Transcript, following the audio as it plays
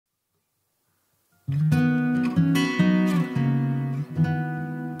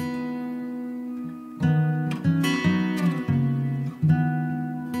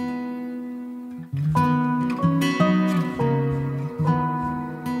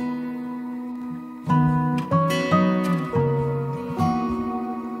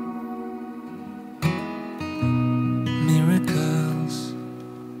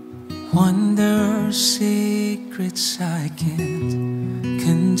Wonders, secrets I can't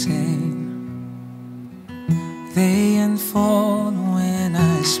contain. They unfold when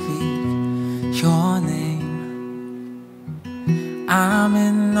I speak your name. I'm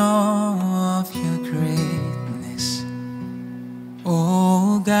in awe of your greatness,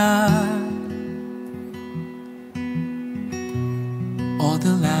 oh God. All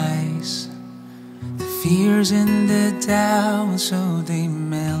the lies, the fears and the doubts, oh, they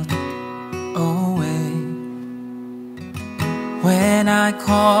melt away when I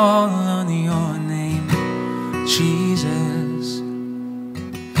call on your name, Jesus.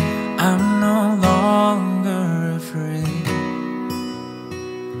 I'm no longer afraid,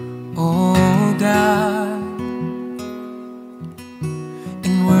 oh God.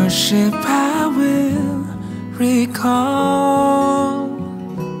 In worship I will recall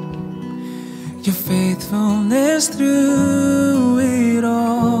your faithfulness through it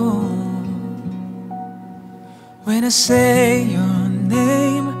all. When I say your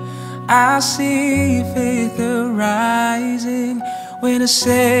name, I see faith arising. When I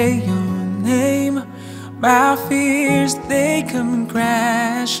say your name, my fears, they come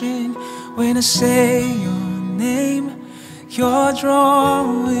crashing. When I say your name, you're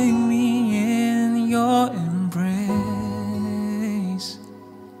drawing me in your embrace.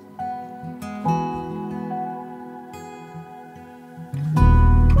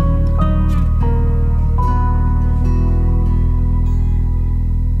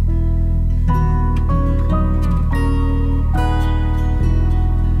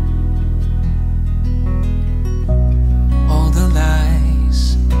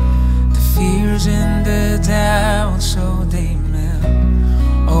 And the doubt, so they melt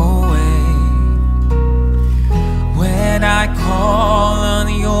away when I call on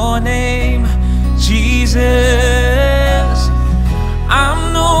your name, Jesus.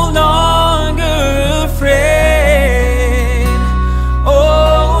 I'm no longer afraid,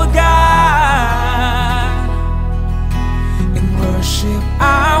 oh God. In worship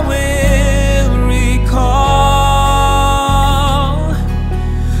I will recall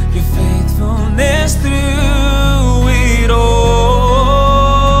through it all.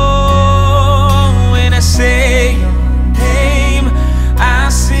 When I say your name, I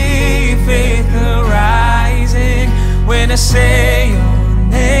see faith arising. When I say your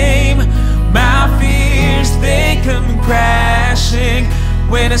name, my fears, they come crashing.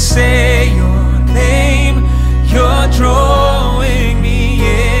 When I say your name, you're drawing me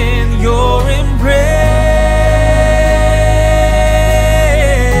in your embrace.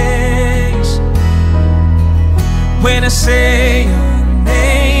 When I say your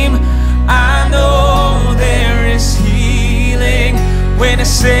name, I know there is healing. When I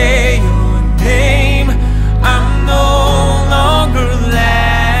say your name, I'm no longer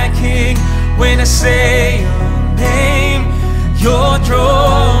lacking. When I say your name, you're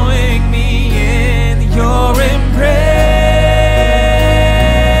drawing me in your embrace.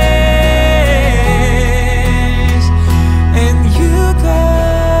 And you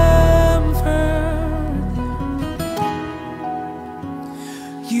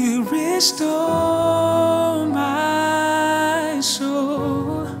you restore my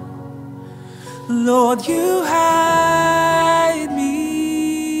soul, Lord. You hide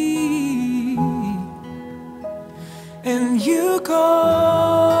me, and you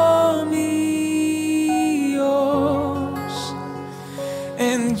call me yours,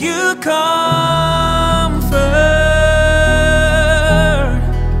 and you comfort,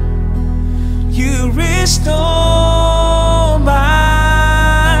 you restore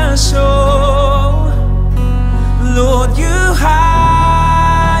my soul, Lord. You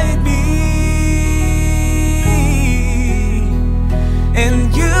hide me,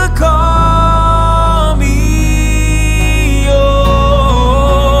 and you call me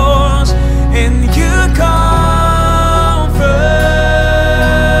yours, and you comfort,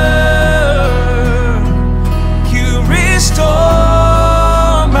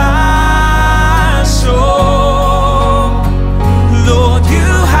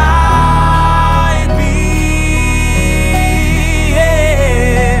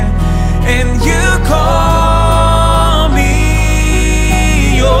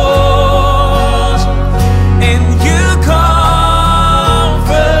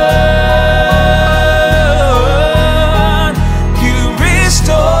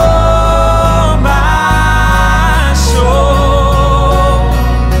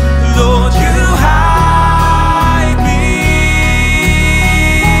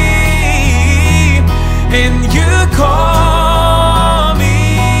 and you call me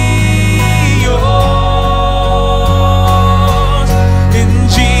yours. In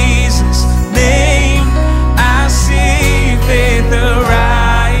Jesus' name, I see faith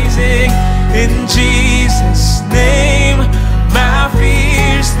arising. In Jesus' name, my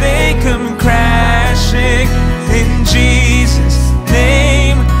fears, they come crashing. In Jesus'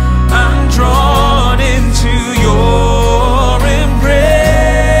 name, I'm drawn into your embrace.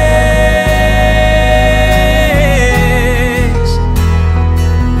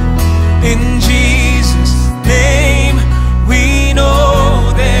 In Jesus' name, we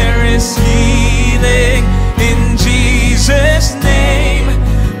know there is healing. In Jesus' name,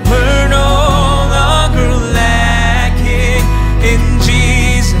 we're no longer lacking. In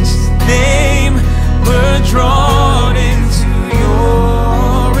Jesus' name, we're drawn into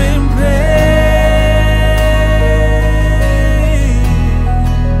your embrace.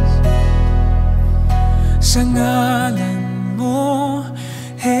 Sa ngalan mo,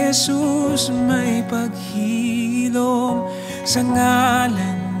 Jesus, may paghilom. Sa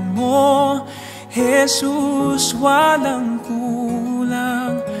ngalan mo, Jesus, walang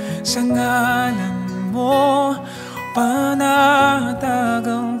kulang. Sa ngalan mo, panatag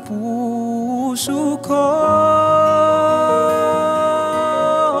ang puso ko.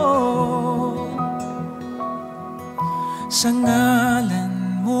 Sa ngalan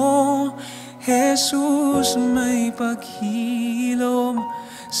mo, Jesus, may paghilom.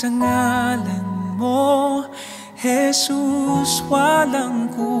 Sa ngalan mo, Jesus,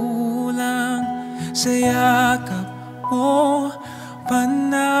 walang kulang. Sa yakap mo,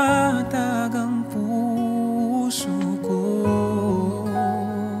 panatag